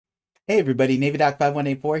Hey everybody,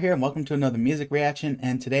 NavyDoc5184 here, and welcome to another music reaction.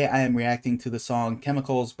 And today I am reacting to the song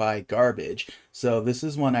Chemicals by Garbage. So this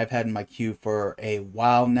is one I've had in my queue for a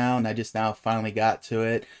while now, and I just now finally got to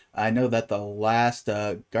it. I know that the last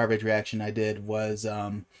Garbage reaction I did was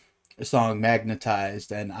the song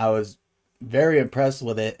Magnetized, and I was very impressed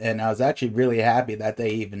with it, and I was actually really happy that they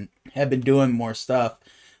even have been doing more stuff.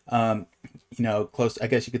 Um, close, I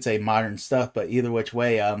guess you could say modern stuff, but either which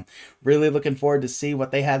way, really looking forward to see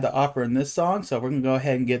what they had to offer in this song. So we're gonna go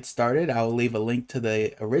ahead and get started. I will leave a link to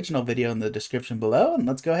the original video in the description below, and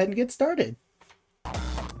let's go ahead and get started. I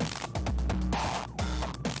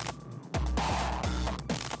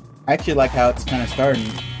actually like how it's kind of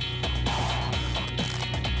starting.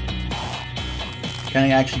 Kind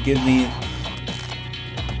of actually gives me,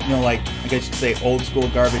 like, I guess you could say old school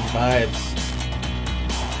Garbage vibes.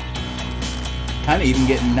 Kind of even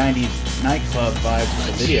getting 90s nightclub vibes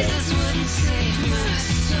with the video.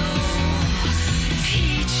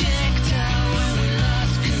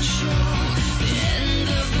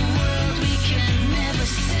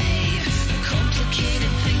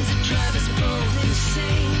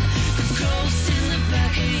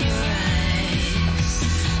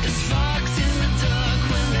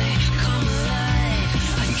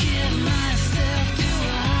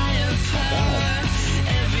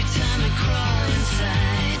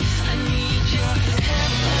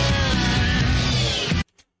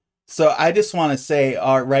 So I just want to say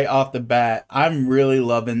right off the bat, I'm really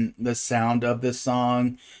loving the sound of this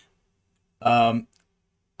song. I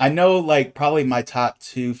know, like, probably my top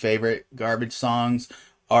two favorite Garbage songs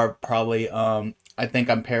are probably I Think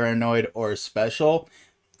I'm Paranoid or Special.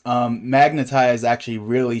 Magnetize actually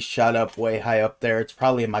really shot up way high up there. It's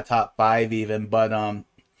probably in my top five even, but I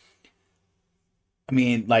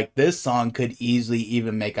mean, like, this song could easily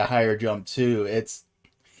even make a higher jump too.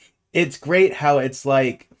 It's great how it's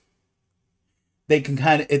like they can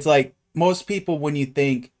kind of, it's like most people, when you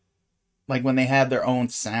think, like, when they have their own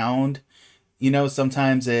sound,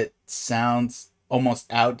 sometimes it sounds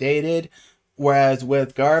almost outdated. Whereas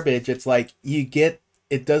with Garbage, it's like it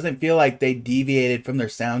doesn't feel like they deviated from their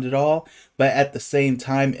sound at all, but at the same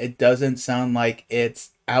time, it doesn't sound like it's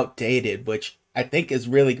outdated, which I think is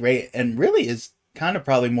really great and really is kind of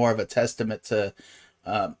probably more of a testament to,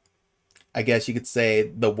 I guess you could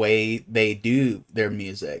say, the way they do their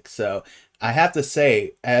music. So I have to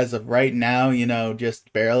say, as of right now,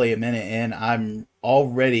 just barely a minute in, I'm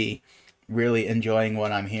already really enjoying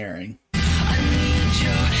what I'm hearing.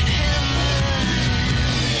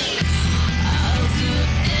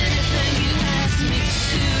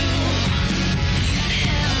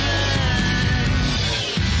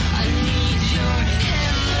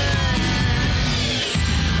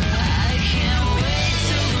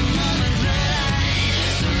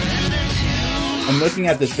 I'm looking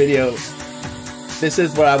at this video. This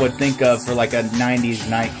is what I would think of for like a 90s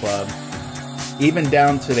nightclub, even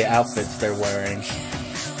down to the outfits they're wearing.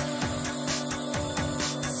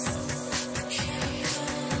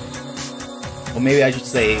 Well, maybe I should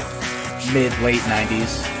say mid-late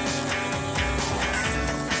 90s.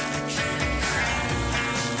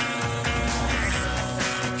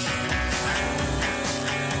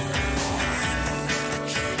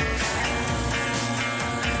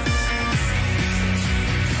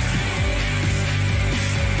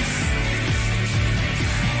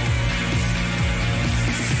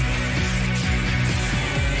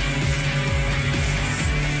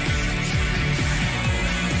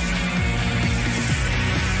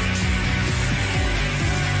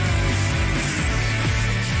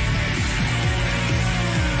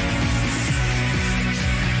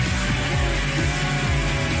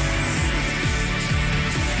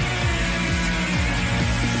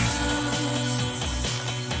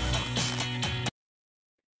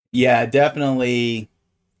 Yeah, definitely.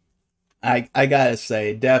 I gotta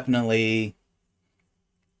say, definitely.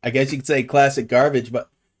 I guess you could say classic Garbage, but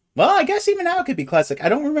well, I guess even now it could be classic. I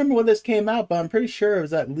don't remember when this came out, but I'm pretty sure it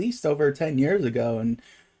was at least over 10 years ago. And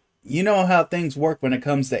you know how things work when it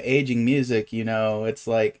comes to aging music. It's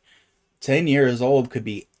like 10 years old could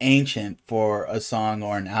be ancient for a song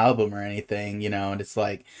or an album or anything. And it's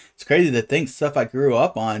like, it's crazy to think stuff I grew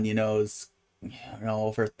up on, is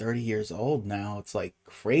over 30 years old now. It's like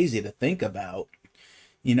crazy to think about,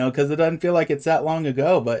 because it doesn't feel like it's that long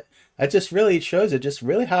ago, but that just really shows it just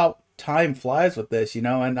really how time flies with this, and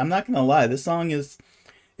I'm not gonna lie, this song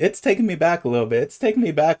it's taking me back a little bit.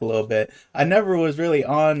 I never was really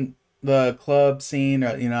on the club scene, or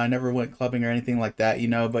I never went clubbing or anything like that,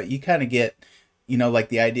 but you kind of get, like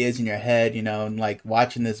the ideas in your head, and like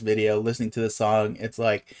watching this video, listening to the song, it's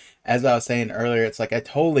like, as I was saying earlier, it's like I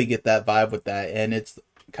totally get that vibe with that, and it's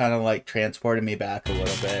kind of like transported me back a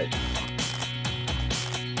little bit.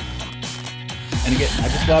 And again, I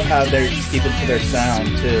just love how they're keeping to their sound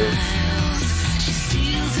too.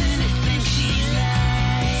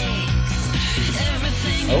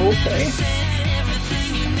 Okay.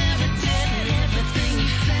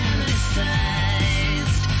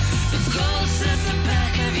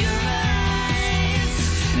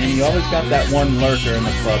 And you always got that one lurker in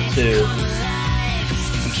the club too.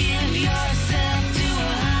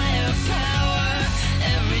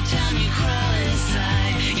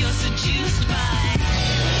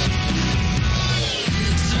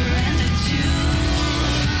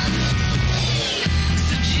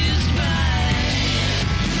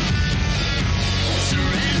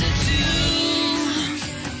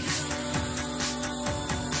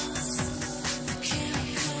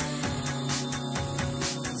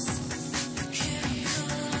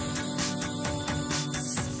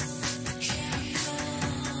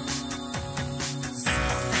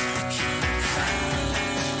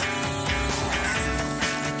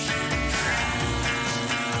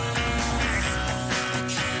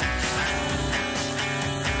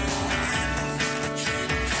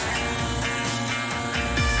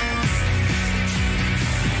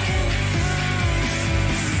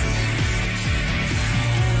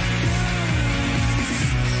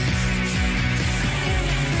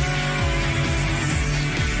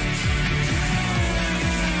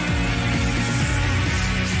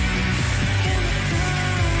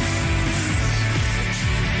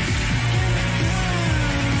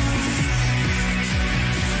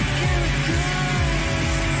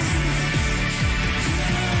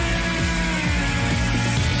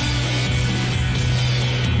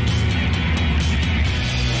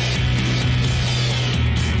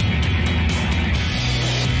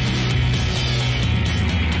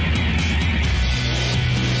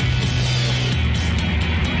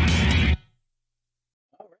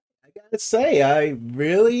 Say I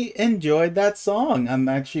really enjoyed that song. I'm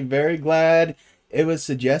actually very glad it was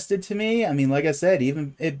suggested to me. I mean, like I said,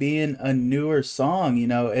 even it being a newer song, you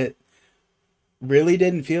know, it really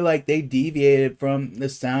didn't feel like they deviated from the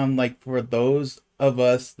sound, like for those of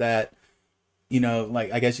us that, you know,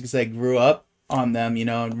 like I guess you could say grew up on them, you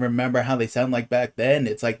know, and remember how they sound like back then.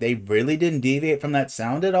 It's like they really didn't deviate from that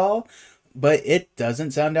sound at all, but it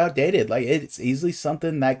doesn't sound outdated. Like it's easily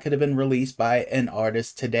something that could have been released by an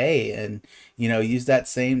artist today and, you know, use that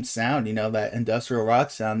same sound, you know, that industrial rock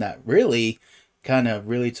sound that really kind of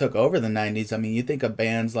really took over the 90s. I mean, you think of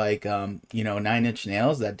bands like you know, Nine Inch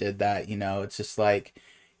Nails that did that, you know. It's just like,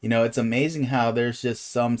 you know, it's amazing how there's just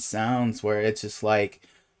some sounds where it's just like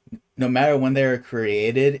no matter when they were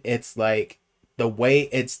created, it's like the way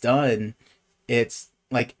it's done, it's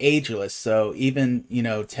like ageless. So even, you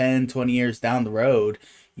know, 10, 20 years down the road,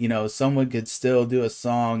 you know, someone could still do a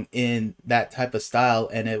song in that type of style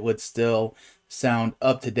and it would still sound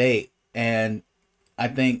up to date. And I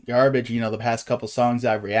think Garbage, you know, the past couple songs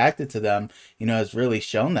I've reacted to them, you know, has really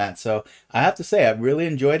shown that. So I have to say, I really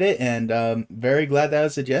enjoyed it and very glad that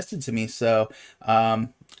was suggested to me. So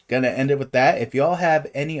gonna end it with that. If y'all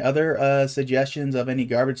have any other suggestions of any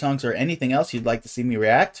Garbage songs or anything else you'd like to see me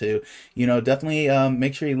react to, you know, definitely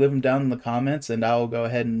make sure you leave them down in the comments and I'll go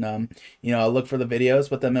ahead and, you know, I'll look for the videos,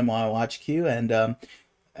 put them in my watch queue and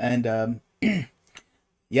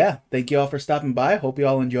yeah, thank you all for stopping by. Hope you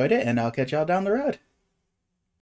all enjoyed it and I'll catch y'all down the road.